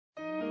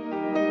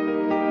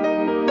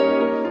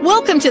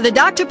Welcome to the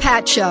Dr.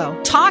 Pat Show.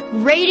 Talk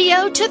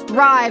radio to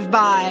thrive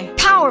by.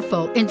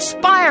 Powerful,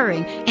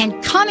 inspiring,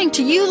 and coming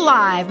to you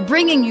live,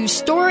 bringing you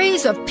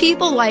stories of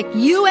people like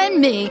you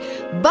and me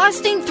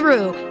busting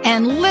through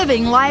and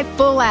living life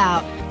full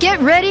out. Get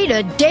ready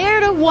to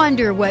dare to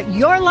wonder what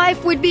your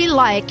life would be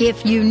like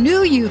if you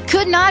knew you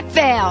could not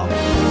fail.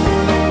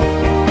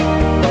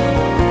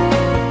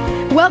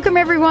 Welcome,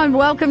 everyone.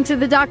 Welcome to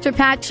the Dr.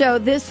 Pat Show.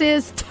 This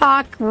is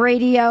Talk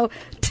Radio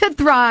to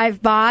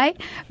Thrive by,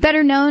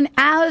 better known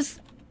as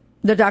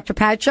the Dr.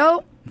 Pat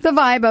Show, the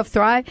vibe of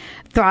Thrive,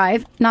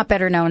 not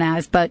better known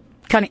as, but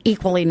kind of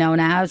equally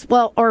known as,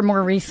 well, or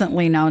more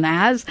recently known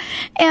as.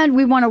 And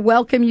we want to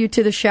welcome you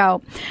to the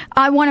show.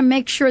 I want to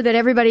make sure that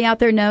everybody out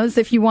there knows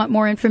if you want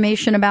more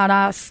information about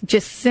us,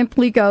 just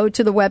simply go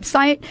to the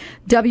website,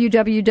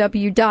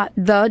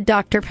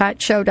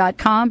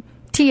 www.thedrpatshow.com,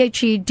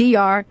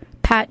 THEDR,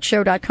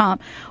 patshow.com,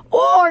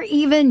 or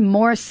even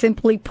more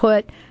simply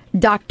put,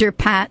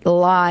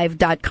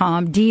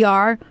 drpatlive.com,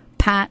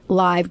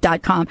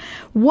 drpatlive.com.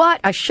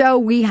 What a show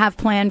we have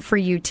planned for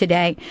you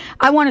today.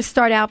 I want to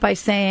start out by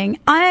saying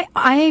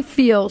I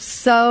feel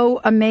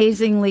so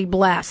amazingly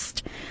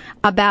blessed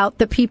about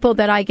the people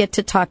that I get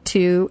to talk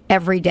to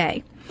every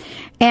day.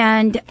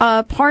 And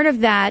part of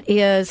that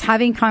is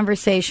having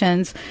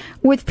conversations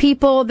with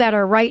people that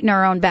are right in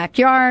our own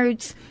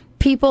backyards,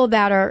 people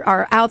that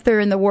are out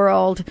there in the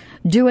world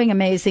doing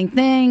amazing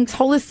things,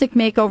 holistic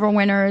makeover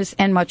winners,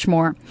 and much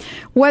more.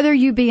 Whether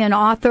you be an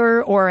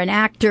author or an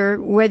actor,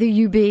 whether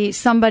you be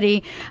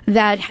somebody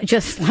that,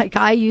 just like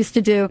I used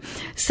to do,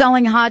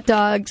 selling hot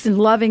dogs and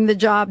loving the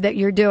job that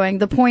you're doing,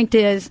 the point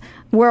is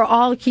we're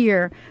all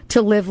here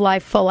to live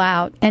life full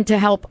out and to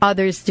help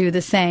others do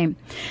the same.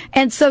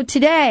 And so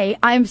today,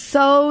 I'm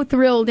so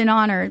thrilled and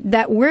honored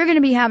that we're going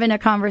to be having a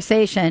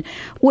conversation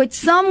with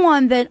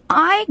someone that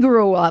I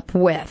grew up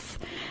with.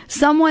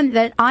 Someone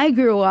that I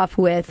grew up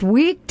with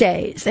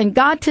weekdays and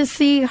got to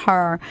see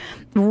her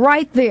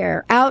right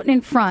there out in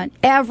front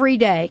every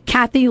day,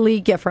 Kathie Lee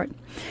Gifford.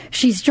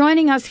 She's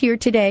joining us here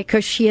today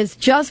because she has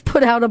just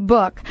put out a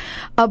book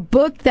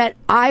that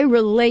I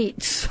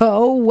relate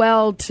so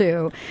well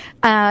to.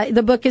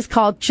 The book is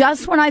called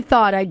Just When I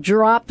Thought I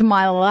Dropped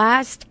My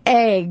Last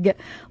Egg,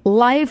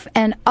 Life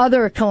and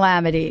Other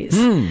Calamities.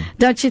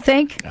 Don't you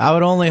think? I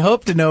would only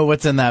hope to know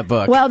what's in that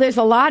book. Well, there's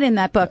a lot in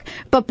that book.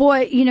 But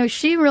boy,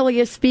 she really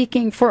is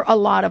speaking for a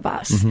lot of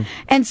us. Mm-hmm.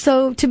 And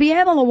so to be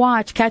able to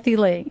watch Kathie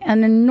Lee,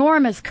 an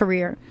enormous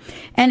career,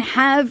 and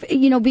have,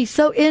 be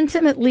so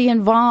intimately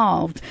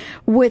involved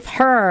with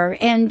her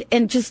and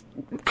just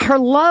her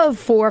love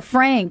for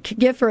Frank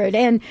Gifford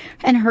and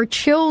her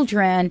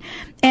children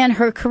and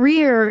her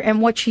career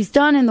and what she's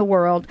done in the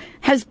world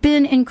has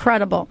been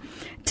incredible.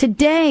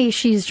 Today,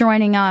 she's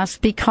joining us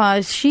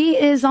because she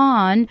is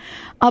on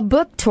a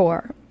book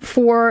tour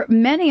for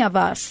many of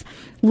us,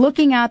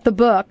 looking at the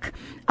book,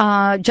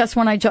 Just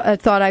When I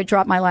Thought I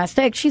Dropped My Last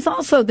Egg. She's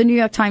also the New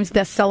York Times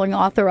bestselling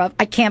author of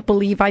I Can't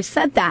Believe I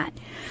Said That.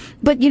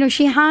 But,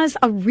 she has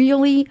a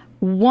really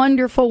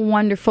wonderful,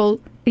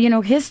 wonderful,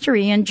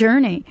 history and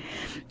journey.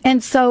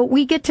 And so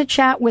we get to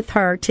chat with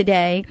her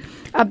today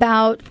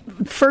about,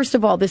 first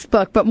of all, this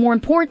book, but more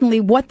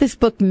importantly, what this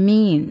book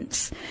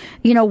means.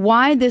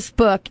 Why this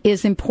book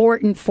is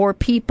important for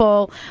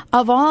people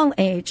of all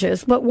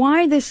ages, but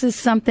why this is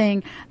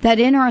something that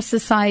in our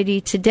society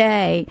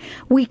today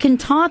we can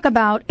talk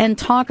about and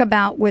talk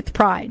about with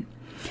pride.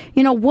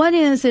 What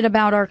is it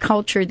about our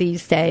culture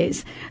these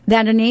days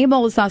that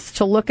enables us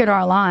to look at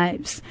our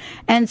lives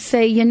and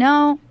say,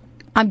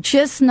 I'm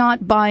just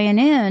not buying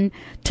in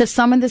to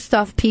some of the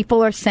stuff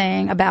people are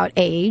saying about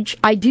age.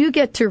 I do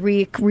get to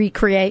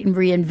recreate and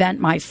reinvent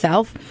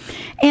myself.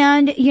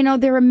 And,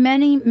 there are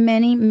many,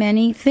 many,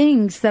 many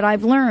things that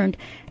I've learned,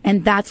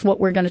 and that's what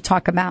we're going to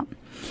talk about.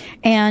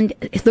 And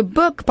the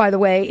book, by the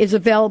way, is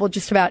available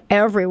just about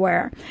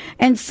everywhere.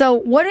 And so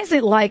what is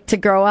it like to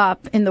grow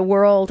up in the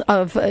world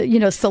of,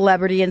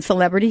 celebrity and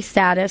celebrity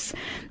status?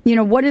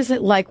 What is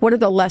it like? What are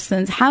the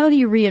lessons? How do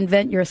you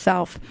reinvent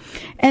yourself?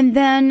 And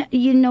then,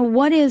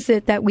 what is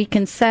it that we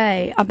can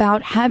say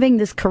about having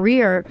this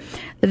career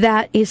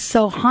that is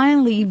so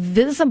highly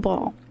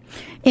visible?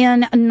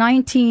 In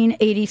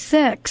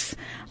 1986,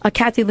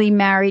 Kathie Lee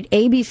married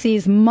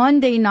ABC's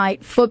Monday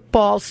Night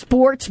Football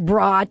sports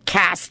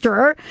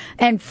broadcaster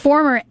and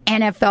former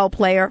NFL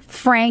player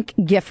Frank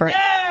Gifford.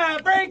 Yeah,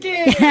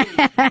 Frankie!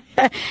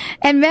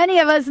 And many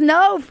of us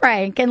know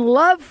Frank and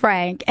love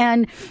Frank.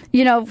 And,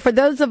 for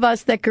those of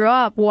us that grew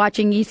up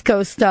watching East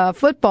Coast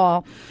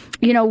football,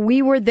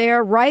 we were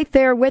there, right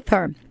there with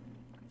her.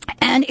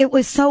 And it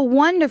was so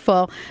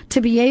wonderful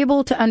to be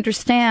able to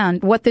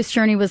understand what this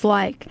journey was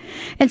like.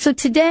 And so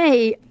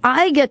today,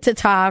 I get to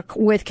talk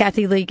with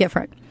Kathie Lee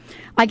Gifford.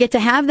 I get to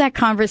have that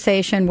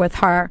conversation with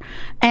her.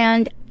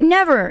 And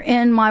never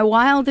in my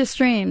wildest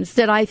dreams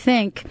did I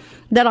think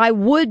that I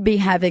would be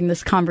having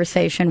this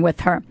conversation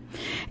with her.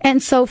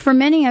 And so for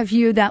many of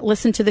you that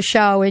listen to the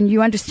show and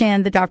you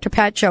understand the Dr.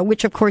 Pat Show,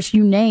 which of course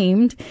you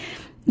named,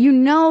 you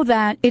know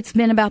that it's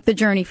been about the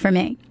journey for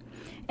me.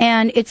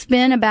 And it's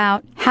been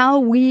about how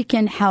we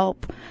can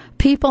help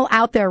people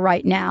out there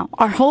right now.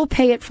 Our whole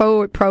Pay It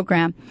Forward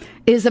program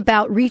is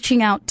about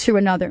reaching out to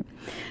another.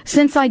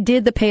 Since I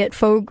did the Pay It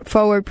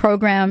Forward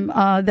program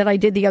that I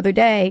did the other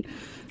day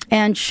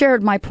and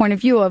shared my point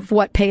of view of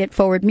what Pay It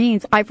Forward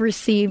means, I've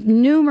received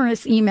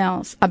numerous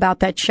emails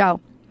about that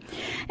show.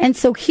 And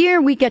so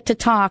here we get to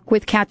talk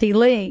with Kathie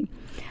Lee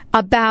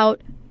about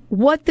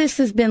what this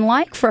has been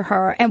like for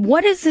her and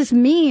what does this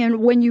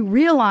mean when you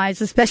realize,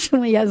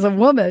 especially as a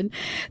woman,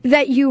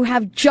 that you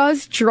have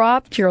just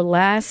dropped your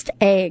last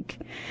egg.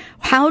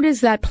 How does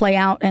that play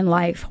out in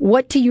life?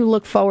 What do you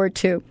look forward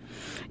to?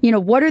 You know,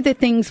 what are the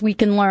things we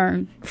can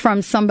learn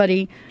from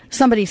somebody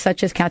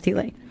such as Kathie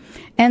Lee?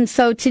 And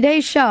so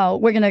today's show,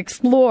 we're going to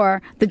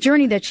explore the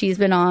journey that she's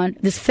been on,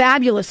 this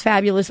fabulous,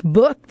 fabulous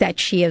book that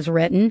she has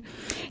written,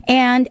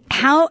 and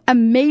how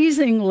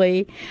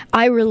amazingly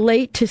I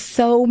relate to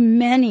so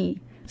many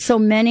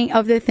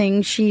of the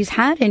things she's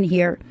had in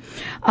here.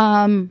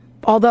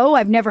 Although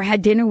I've never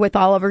had dinner with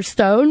Oliver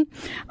Stone,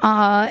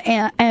 but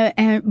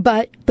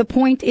the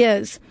point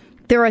is,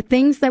 there are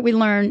things that we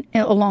learn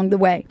along the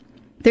way.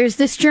 There's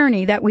this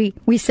journey that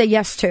we say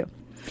yes to.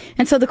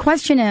 And so the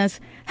question is,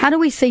 how do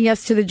we say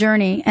yes to the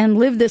journey and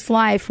live this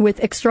life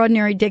with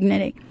extraordinary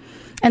dignity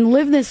and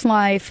live this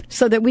life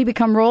so that we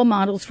become role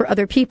models for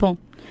other people?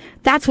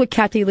 That's what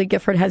Kathie Lee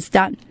Gifford has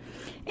done.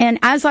 And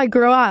as I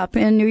grew up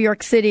in New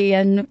York City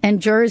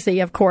and Jersey,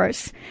 of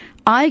course,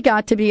 I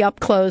got to be up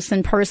close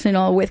and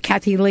personal with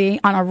Kathie Lee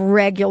on a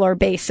regular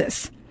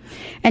basis.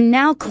 And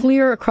now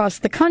clear across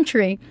the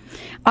country,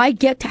 I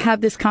get to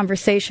have this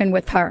conversation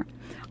with her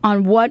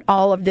on what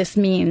all of this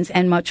means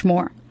and much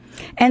more.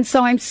 And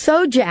so I'm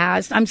so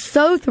jazzed. I'm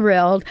so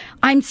thrilled.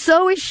 I'm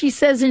so, as she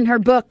says in her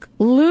book,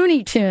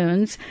 Looney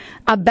Tunes,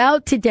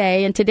 about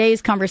today and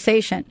today's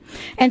conversation.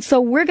 And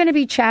so we're going to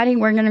be chatting.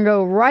 We're going to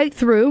go right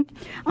through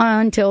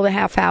until the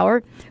half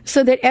hour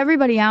so that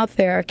everybody out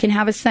there can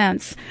have a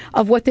sense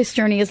of what this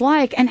journey is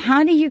like. And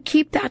how do you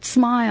keep that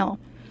smile?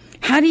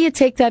 How do you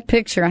take that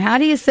picture? How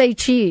do you say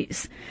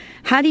cheese?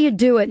 How do you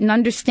do it and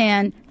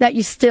understand that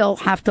you still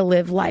have to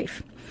live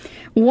life?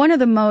 One of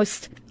the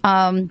most,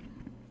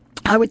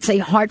 I would say,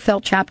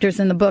 heartfelt chapters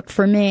in the book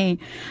for me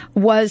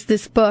was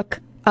this book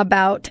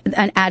about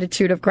an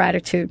attitude of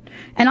gratitude.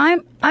 And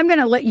I'm going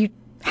to let you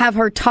have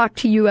her talk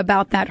to you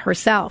about that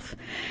herself.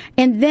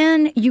 And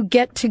then you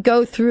get to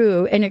go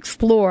through and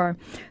explore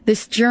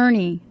this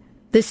journey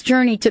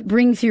that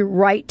brings you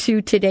right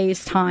to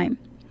today's time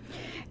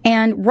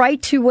and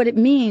right to what it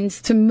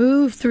means to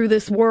move through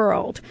this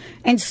world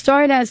and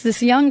start as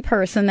this young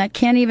person that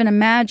can't even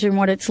imagine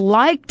what it's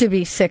like to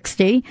be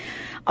 60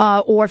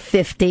 or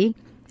 50.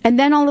 And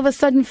then all of a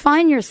sudden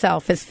find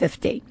yourself as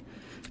 50.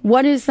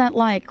 What is that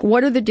like?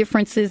 What are the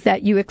differences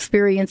that you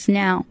experience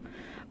now?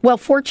 Well,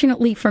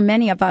 fortunately for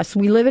many of us,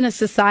 we live in a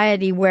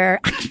society where,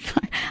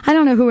 I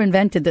don't know who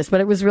invented this, but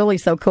it was really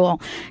so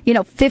cool.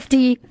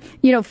 50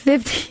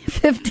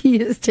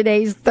 is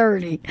today's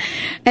 30.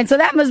 And so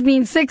that must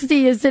mean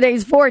 60 is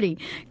today's 40.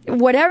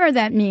 Whatever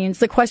that means,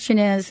 the question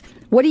is,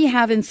 what do you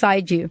have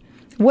inside you?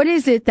 What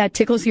is it that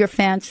tickles your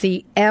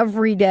fancy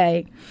every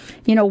day?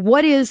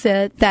 What is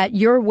it that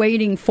you're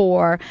waiting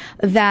for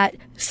that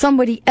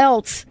somebody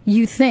else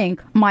you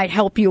think might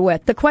help you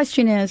with? The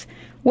question is,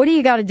 what do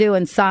you got to do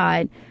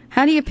inside?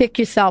 How do you pick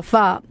yourself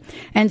up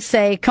and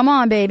say, come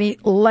on, baby,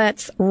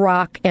 let's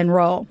rock and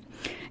roll?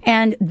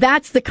 And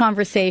that's the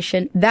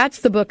conversation. That's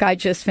the book I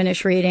just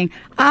finished reading.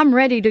 I'm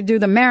ready to do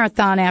the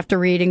marathon after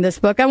reading this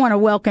book. I want to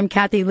welcome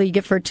Kathie Lee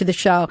Gifford to the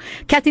show.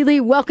 Kathie Lee,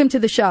 welcome to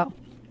the show.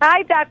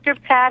 Hi, Dr.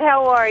 Pat.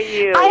 How are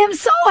you? I am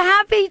so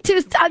happy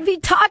to be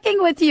talking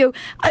with you.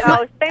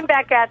 Same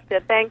back at you.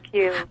 Thank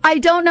you. I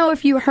don't know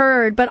if you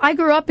heard, but I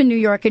grew up in New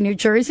York and New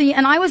Jersey,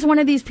 and I was one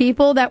of these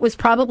people that was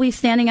probably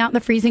standing out in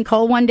the freezing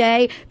cold one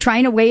day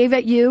trying to wave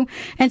at you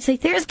and say,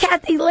 there's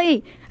Kathie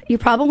Lee. You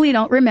probably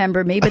don't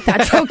remember me, but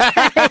that's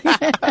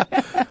okay.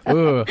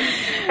 Ooh.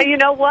 You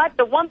know what?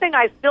 The one thing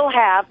I still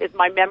have is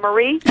my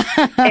memory.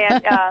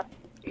 And,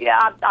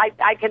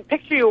 I can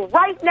picture you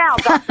right now,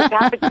 Dr.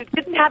 Pat, but you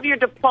didn't have your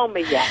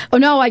diploma yet. Oh,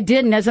 no, I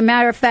didn't. As a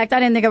matter of fact, I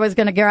didn't think I was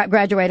going to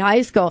graduate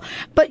high school.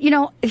 But,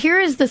 here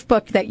is this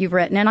book that you've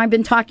written, and I've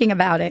been talking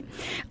about it.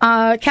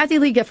 Kathie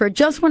Lee Gifford,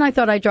 just when I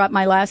thought I dropped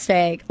my last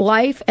egg,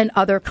 Life and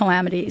Other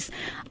Calamities.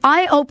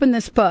 I opened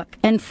this book,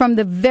 and from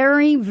the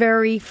very,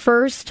 very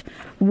first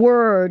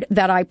word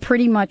that I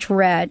pretty much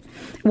read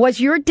was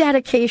your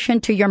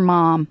dedication to your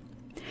mom.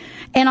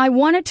 And I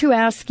wanted to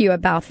ask you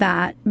about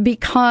that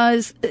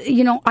because,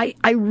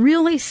 I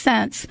really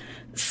sense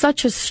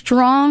such a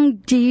strong,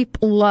 deep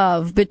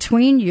love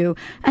between you.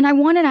 And I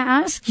wanted to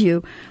ask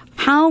you,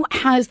 how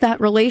has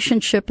that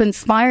relationship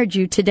inspired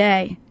you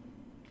today?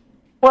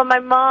 Well, my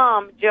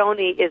mom,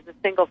 Joni, is the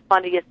single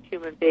funniest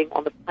human being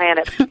on the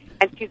planet.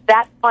 And she's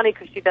that funny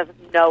because she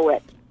doesn't know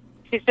it.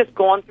 She's just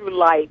gone through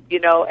life,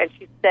 and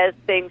she says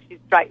things. She's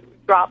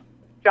drops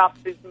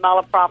these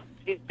malaprops.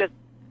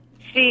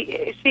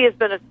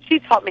 She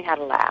taught me how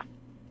to laugh.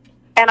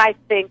 And I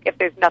think if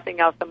there's nothing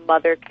else a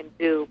mother can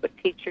do but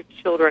teach her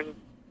children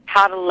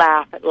how to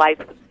laugh at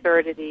life's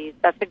absurdities.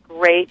 That's a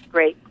great,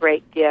 great,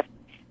 great gift.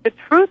 The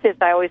truth is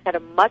I always had a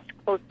much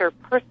closer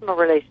personal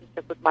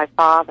relationship with my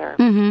father.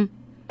 Mm-hmm.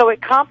 So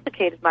it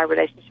complicated my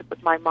relationship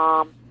with my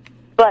mom.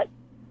 But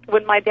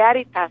when my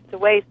daddy passed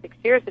away 6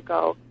 years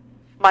ago,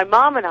 my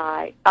mom and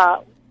I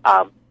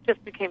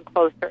just became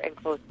closer and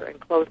closer and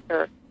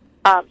closer.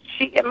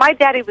 My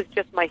daddy was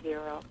just my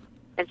hero,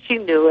 and she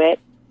knew it.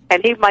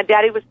 And my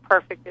daddy was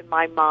perfect in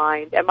my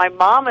mind. And my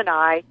mom and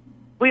I,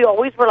 we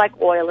always were like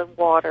oil and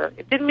water.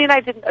 It didn't mean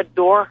I didn't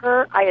adore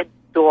her. I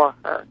adore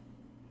her.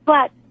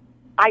 But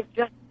I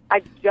just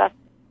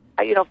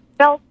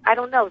felt, I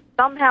don't know,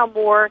 somehow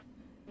more,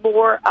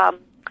 I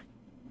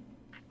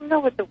don't know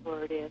what the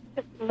word is,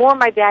 just more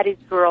my daddy's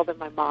girl than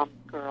my mom's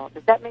girl.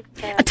 Does that make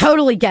sense? I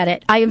totally get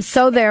it. I am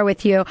so there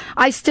with you.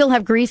 I still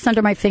have grease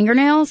under my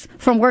fingernails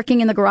from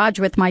working in the garage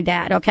with my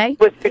dad, okay?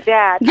 With your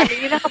dad. I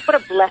mean, you know what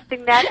a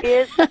blessing that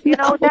is? You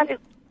know, that is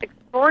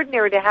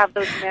extraordinary to have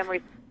those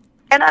memories.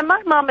 And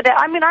my mom and dad,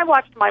 I mean, I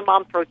watched my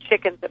mom throw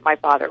chickens at my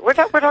father. We're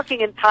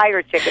talking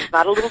entire chickens,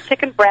 not a little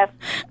chicken breast,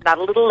 not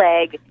a little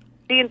leg,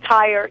 the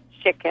entire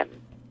chicken.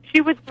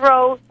 She would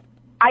throw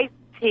iced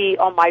tea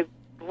on my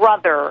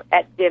brother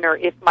at dinner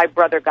if my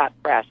brother got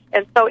fresh.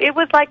 And so it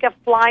was like a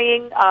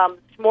flying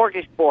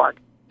smorgasbord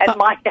at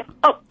my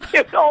house.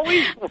 It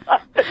always was.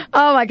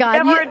 Oh, my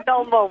God. Never a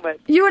dull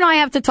moment. You and I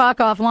have to talk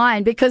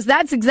offline because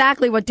that's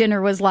exactly what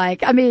dinner was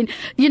like. I mean,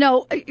 you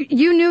know,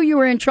 you knew you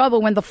were in trouble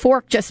when the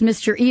fork just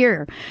missed your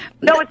ear.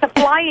 No, it's a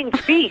flying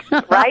feast,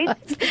 right?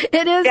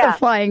 It is a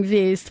flying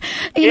feast.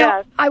 You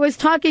know, I was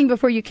talking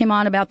before you came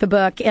on about the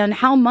book and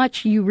how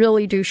much you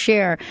really do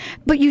share,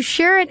 but you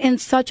share it in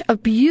such a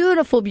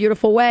beautiful,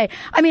 beautiful way.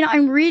 I mean,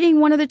 I'm reading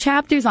one of the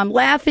chapters, I'm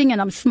laughing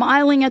and I'm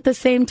smiling at the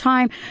same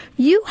time.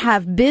 You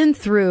have been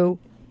through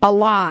a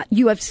lot.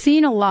 You have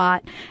seen a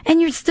lot,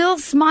 and you're still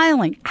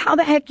smiling. How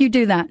the heck you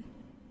do that?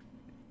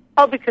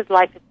 Oh, because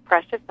life is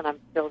precious, and I'm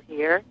still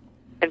here.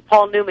 And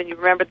Paul Newman, you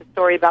remember the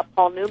story about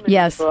Paul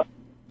Newman's book,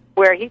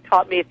 where he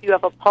taught me if you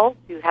have a pulse,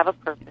 you have a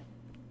purpose.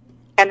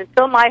 And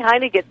until my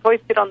hiney gets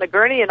hoisted on the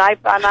gurney and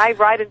I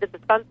ride into the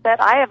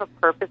sunset, I have a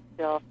purpose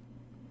still.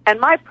 And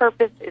my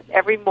purpose is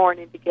every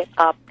morning to get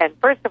up. And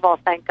first of all,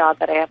 thank God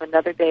that I have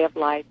another day of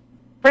life.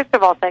 First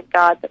of all, thank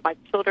God that my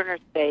children are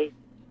safe,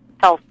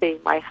 healthy.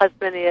 My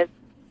husband is.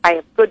 I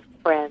have good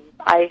friends.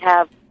 I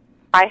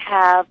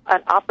have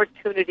an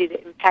opportunity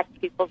to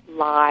impact people's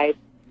lives.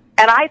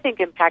 And I think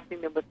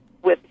impacting them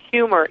with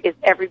humor is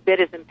every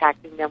bit as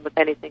impacting them with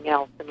anything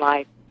else in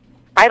life.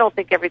 I don't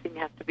think everything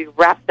has to be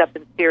wrapped up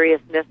in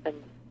seriousness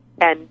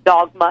and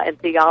dogma and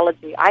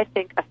theology. I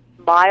think a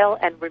smile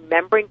and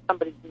remembering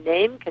somebody's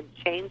name can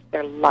change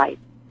their life.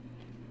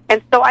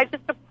 And so I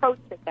just approach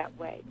it that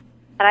way.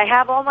 And I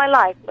have all my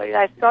life.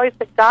 I always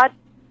said, God,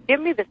 give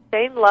me the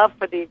same love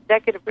for the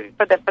executive,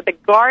 for the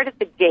guard at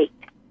the gate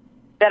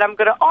that I'm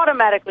going to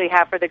automatically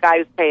have for the guy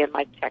who's paying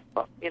my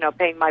checkbook,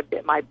 paying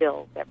my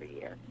bills every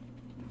year.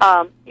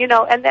 And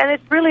then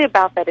it's really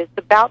about that. It's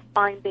about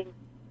finding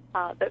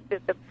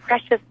the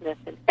preciousness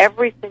in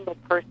every single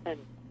person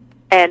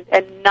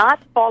and not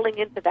falling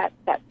into that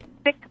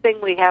sick thing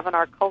we have in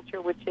our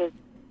culture, which is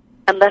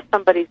unless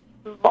somebody's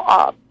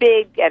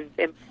big and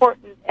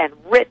important and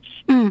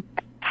rich and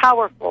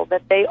powerful,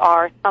 that they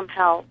are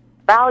somehow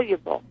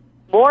valuable,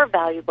 more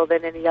valuable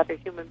than any other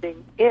human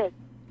being is.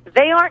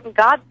 They aren't in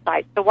God's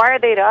sight, so why are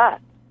they to us?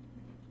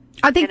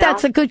 I think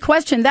that's a good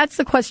question. That's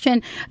the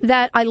question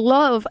that I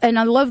love, and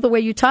I love the way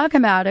you talk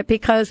about it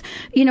because,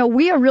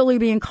 we are really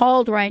being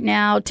called right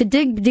now to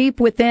dig deep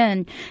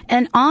within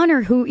and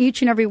honor who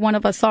each and every one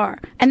of us are.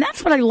 And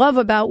that's what I love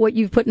about what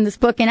you've put in this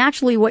book and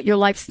actually what your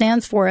life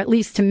stands for, at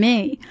least to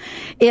me,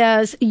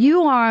 is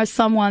you are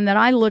someone that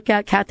I look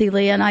at, Kathie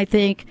Lee, and I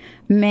think,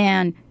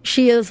 man,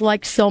 she is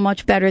like so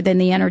much better than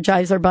the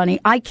Energizer Bunny.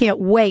 I can't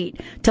wait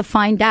to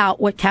find out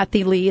what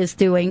Kathie Lee is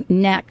doing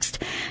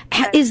next.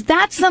 Is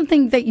that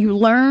something that you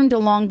learned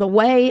along the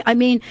way? I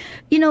mean,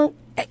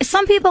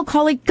 some people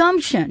call it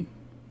gumption.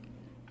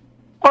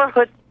 Or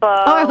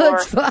chutzpah.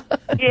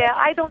 Or yeah,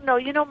 I don't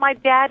know. My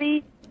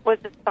daddy was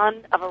the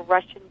son of a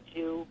Russian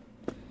Jew,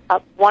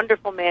 a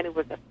wonderful man who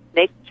was a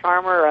snake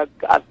charmer,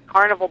 a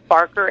carnival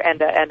barker,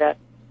 and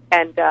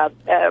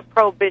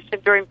Prohibition.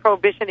 During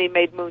Prohibition, he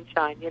made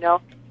moonshine,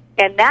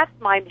 And that's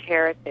my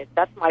heritage.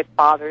 That's my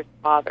father's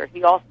father.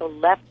 He also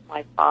left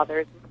my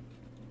father's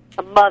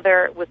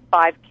mother with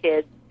 5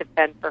 kids to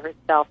fend for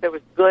herself. There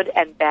was good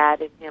and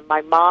bad in him.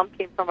 My mom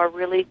came from a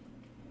really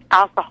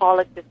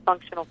alcoholic,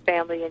 dysfunctional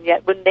family, and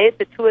yet when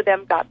the two of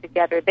them got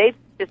together, they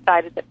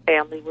decided that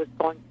family was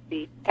going to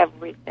be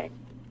everything.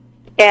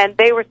 And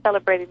they were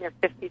celebrating their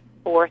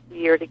 54th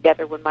year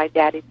together when my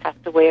daddy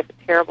passed away of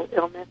a terrible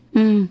illness.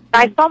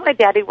 I saw my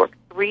daddy work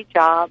 3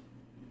 jobs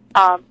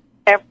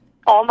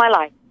all my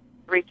life,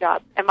 3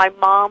 jobs. And my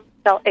mom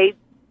sell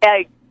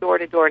eggs door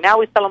to door. Now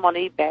we sell them on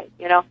eBay,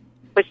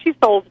 But she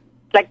sold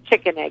like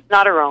chicken eggs,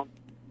 not her own,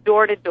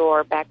 door to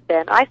door back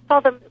then. I saw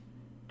them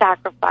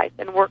sacrifice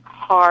and work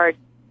hard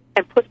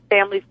and put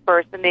family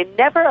first, and they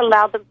never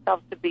allowed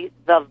themselves to be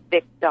the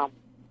victim.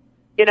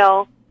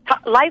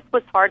 life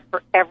was hard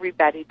for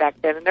everybody back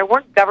then, and there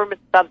weren't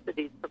government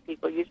subsidies for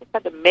people. You just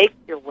had to make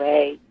your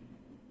way.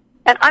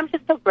 And I'm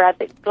just so glad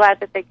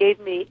that they gave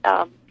me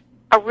a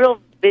real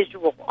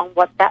visual on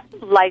what that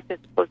life is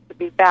supposed to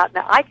be about.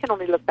 Now, I can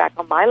only look back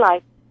on my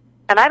life,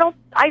 and I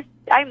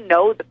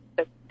know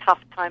the tough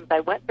times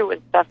I went through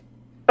and stuff,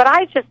 but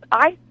I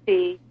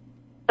see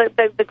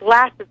the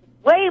glass is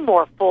way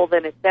more full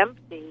than it's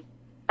empty.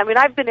 I mean,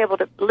 I've been able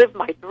to live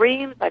my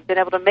dreams. I've been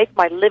able to make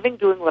my living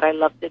doing what I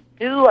love to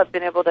do. I've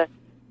been able to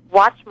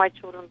watch my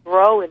children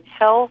grow in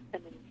health,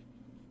 and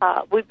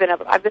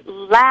I've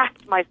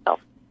laughed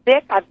myself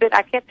sick. I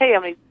can't tell you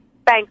how many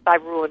banks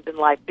I've ruined in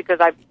life because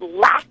I've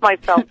laughed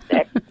myself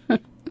sick. And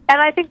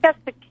I think that's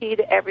the key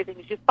to everything,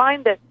 is you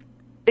find the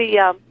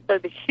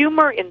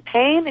humor in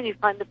pain, and you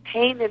find the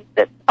pain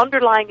that's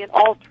underlying in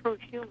all true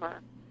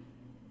humor.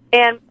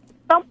 And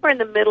somewhere in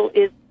the middle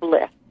is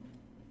bliss.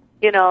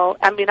 You know,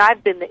 I mean,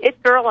 I've been the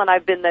it girl and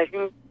I've been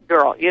the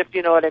girl, if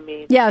you know what I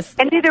mean. Yes.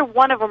 And neither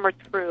one of them are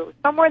true.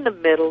 Somewhere in the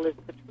middle is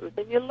the truth,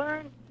 and you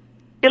learn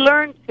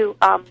to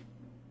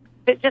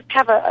just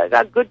have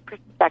a good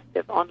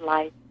perspective on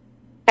life.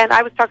 And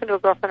I was talking to a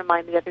girlfriend of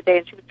mine the other day,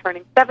 and she was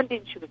turning 70,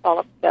 and she was all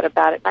upset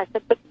about it. And I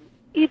said, "But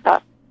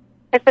Eva,"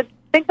 I said,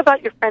 "think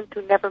about your friends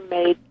who never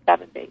made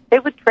 70. They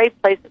would trade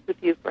places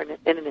with you in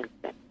an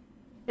instant."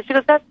 And she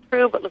goes, "That's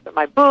true, but look at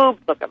my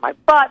boobs, look at my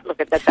butt,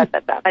 look at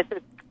that. I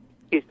said,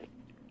 "Excuse me.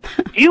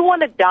 Do you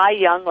want to die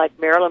young like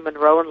Marilyn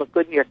Monroe and look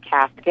good in your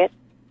casket?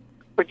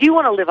 Or do you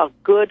want to live a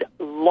good,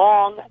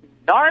 long,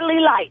 gnarly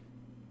life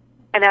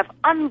and have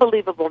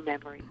unbelievable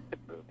memories to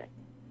prove it?"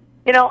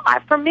 You know,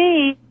 for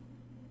me,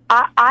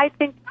 I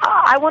think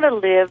I want to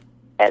live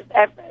and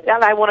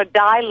I want to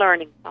die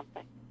learning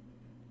something.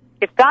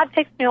 If God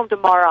takes me home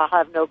tomorrow, I'll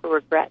have no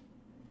regret.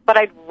 But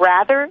I'd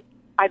rather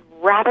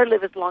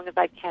live as long as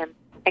I can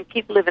and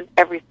keep living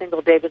every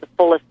single day to the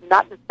fullest,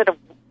 not instead of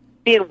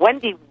being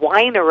Wendy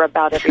Weiner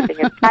about everything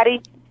and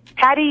Patty,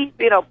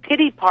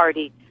 pity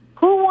party.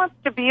 Who wants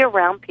to be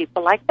around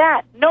people like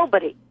that?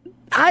 Nobody.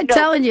 I'm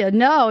telling you,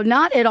 no,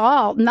 not at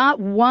all. Not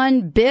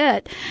one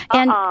bit.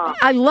 And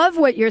I love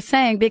what you're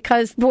saying,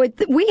 because boy,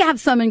 we have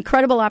some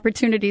incredible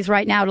opportunities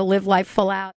right now to live life full out.